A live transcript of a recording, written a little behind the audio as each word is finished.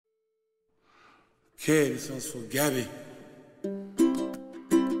Okay, this one's for Gabby.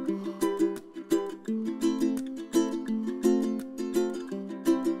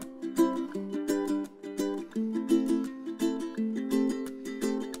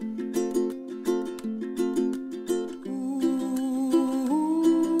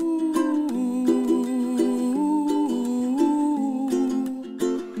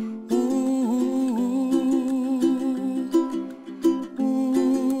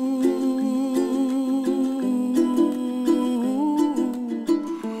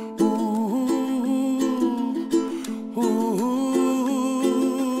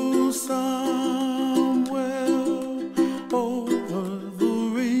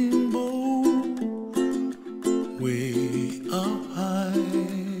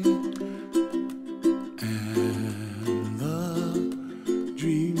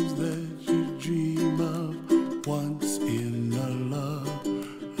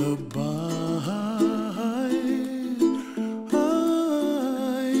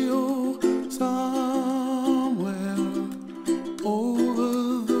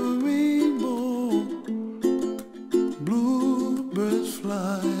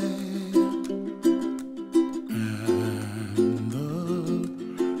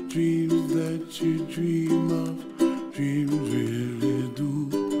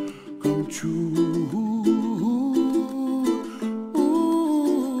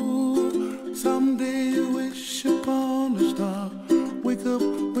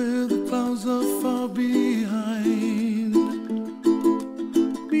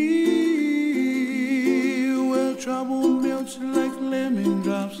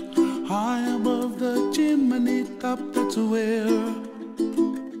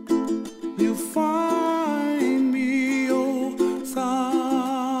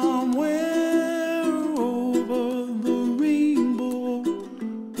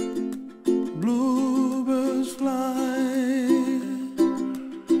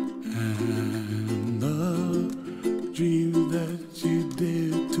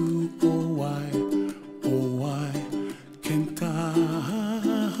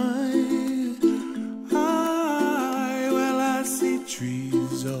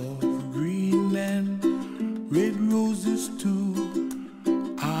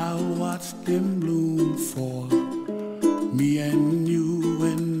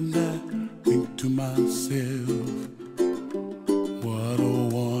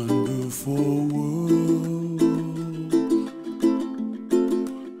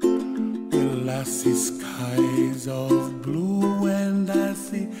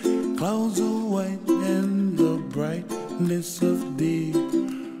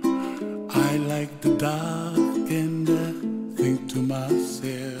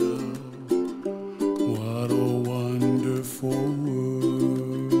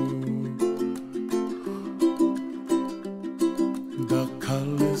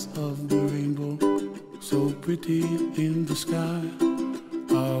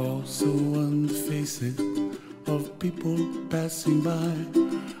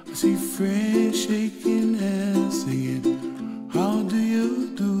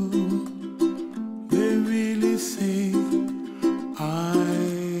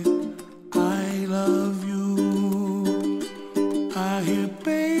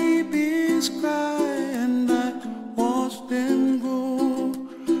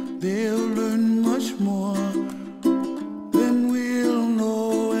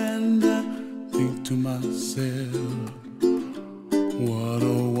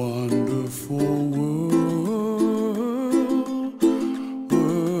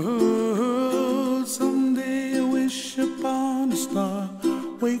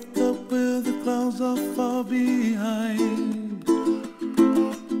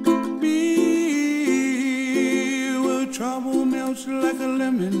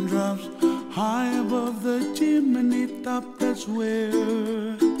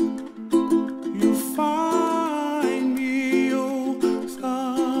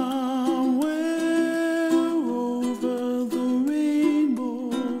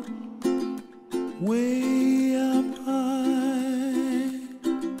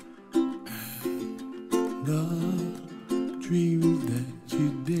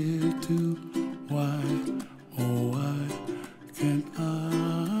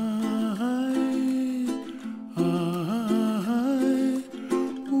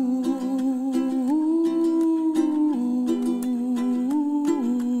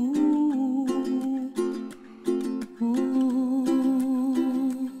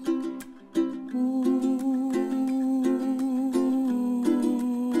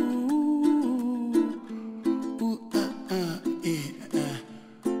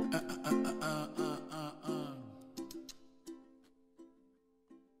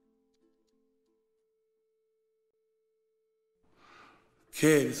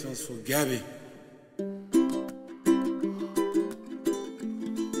 Okay, this one's for Gabby.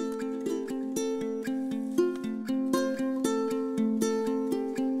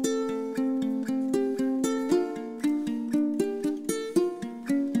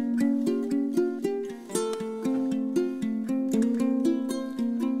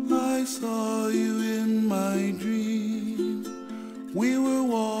 I saw you in my dream. We were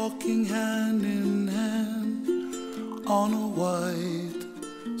walking hand in hand on a white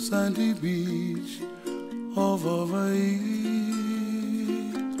sandy beach of Hawaii.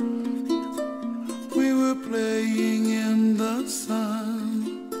 We were playing in the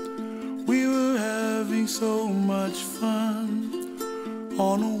sun. We were having so much fun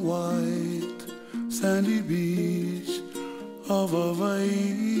on a white sandy beach of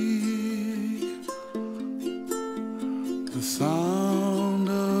Hawaii. The sound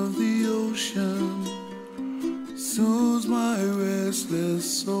of the ocean soothes my restless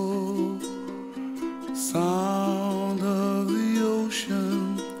soul. The sound of the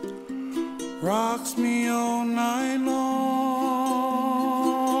ocean rocks me all night long.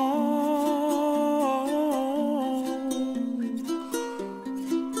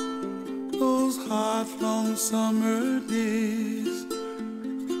 Those hot, long summer days,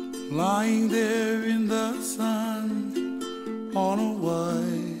 lying there in the sun on a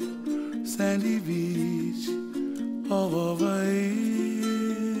white sandy beach of Hawaii.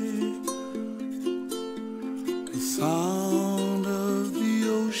 The sound of the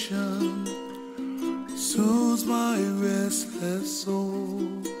ocean soothes my restless soul.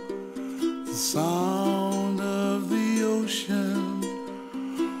 The sound of the ocean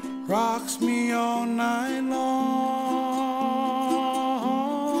rocks me all night long.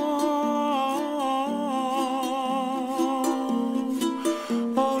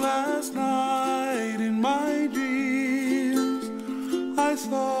 Oh, last night in my dreams, I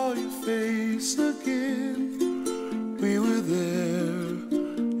saw your face again. We were there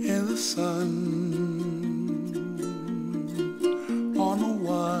in the sun on a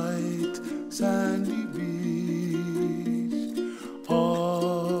white sandy beach.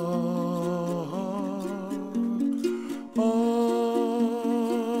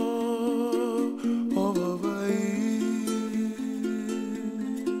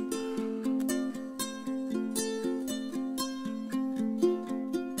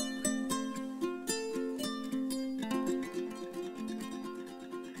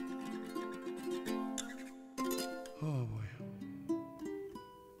 Oh boy.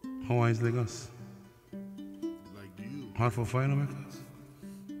 Hawaii's like us. Like you. Hard for fire like us.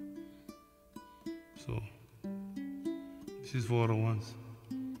 So, this is for the ones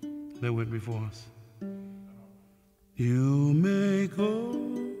that went before us. You may go,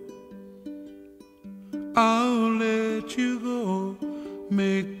 I'll let you go.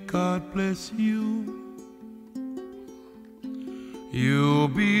 May God bless you. You'll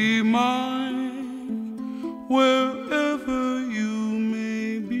be mine wherever you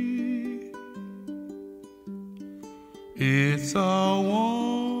may be. It's a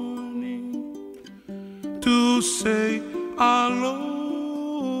warning to say aloha,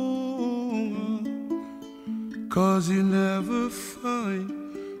 'cause you never find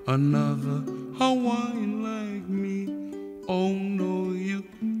another Hawaiian like me. Oh no, you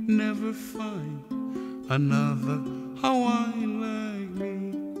never find another Hawaiian like me.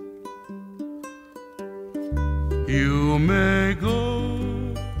 You may go,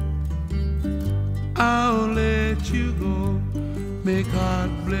 I'll let you go. May God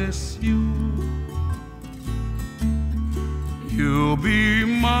bless you. You'll be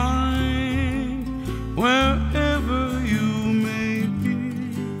mine wherever you may be.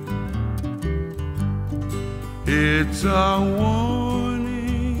 It's a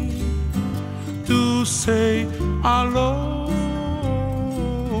warning to say aloha,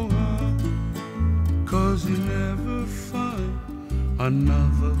 'cause you never find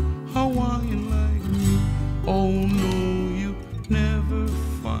another Hawaiian like me. Oh no, you never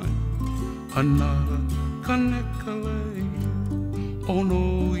find another Kaneka like you. Oh no,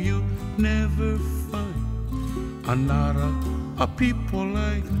 you never find another a people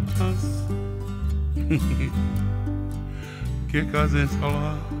like us. Que cousins,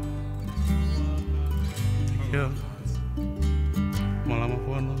 aloha. Take care. Malama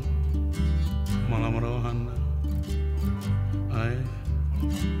pono. Malama rohana. Ai.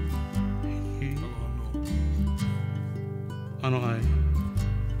 Ano ai.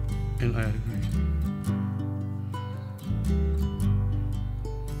 And I agree.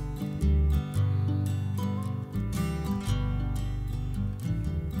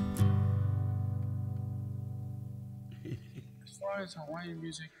 far as Hawaiian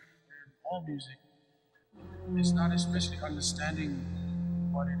music and all music, it's not especially understanding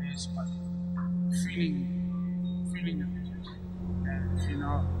what it is, but feeling the music. And in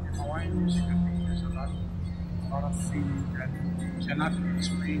Hawaiian music, I think there's a lot of feeling that cannot be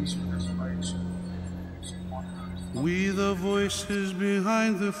explained, so that's why it's important. We the voices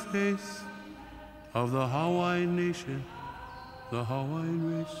behind the face of the Hawaiian nation, the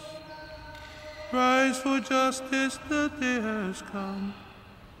Hawaiian race. Rise for justice, the day has come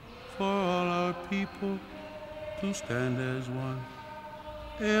for all our people to stand as one.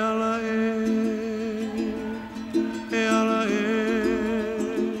 Ela e, ela e.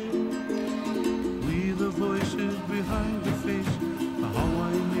 We the voices behind the face, the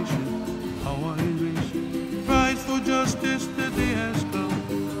Hawaiian nation, Hawaiian race. Rise for justice, the day has come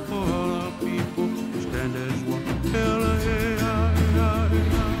for all our people to stand as one. Ela e, ela e,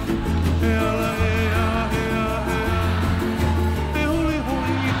 ela e.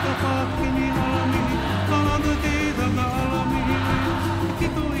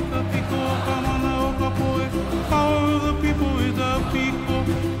 Power of the people is the people.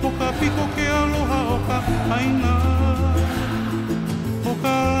 Oka piko ke aloha oka aina.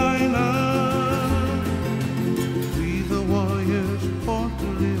 Oka aina. We the warriors born to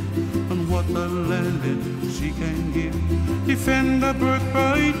live on what the land and sea can give. Defend our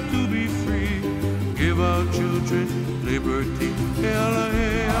birthright to be free. Give our children liberty. Ela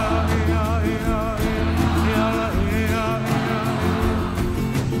ea ea ea ea ea ea.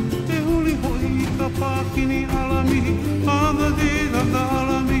 Te huli hoi ka pākini alamihi. On the days of the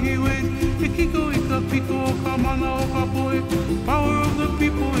alamihi ways. Te kiko I ka piko o ka mana o ka poe. Power of the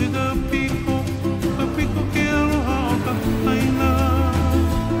people is the people. The people ke aloha o ka aina.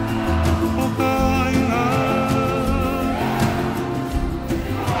 O ka aina.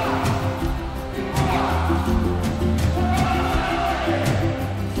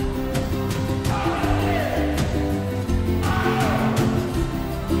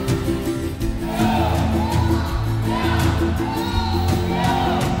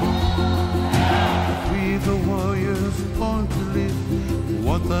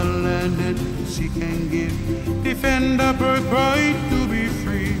 What the land and sea can give. Defend our birthright to be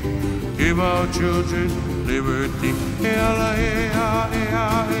free. Give our children liberty. Ela ea ea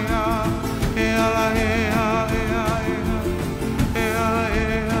ea. Ela ea ea ea. Ela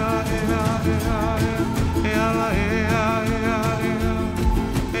ea ea ea. Ela ea ea ea.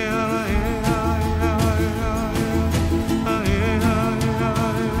 Ela ea ea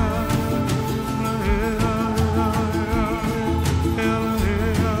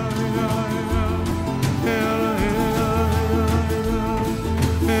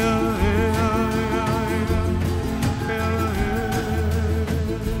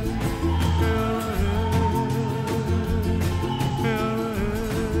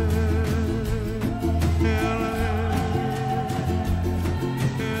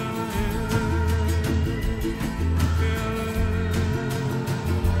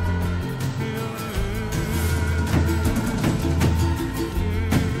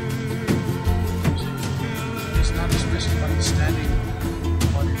It's not especially understanding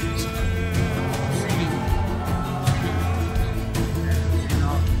what it is, but feeling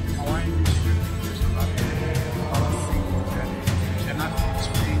Hawaiian music, there's a lot of feeling that cannot be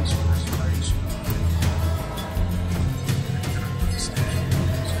explained, so that's why it's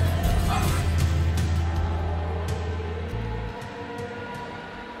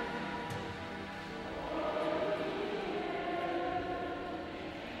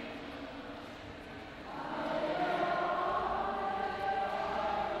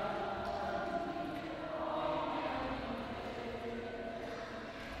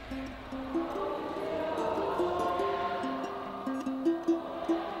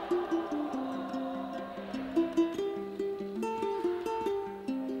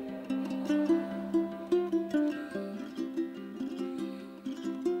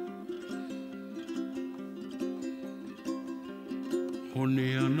Hone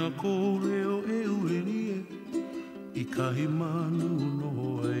ana ko reo e uerie I kahi manu no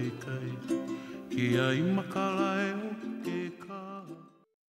ai kai Ki ai makala e o ke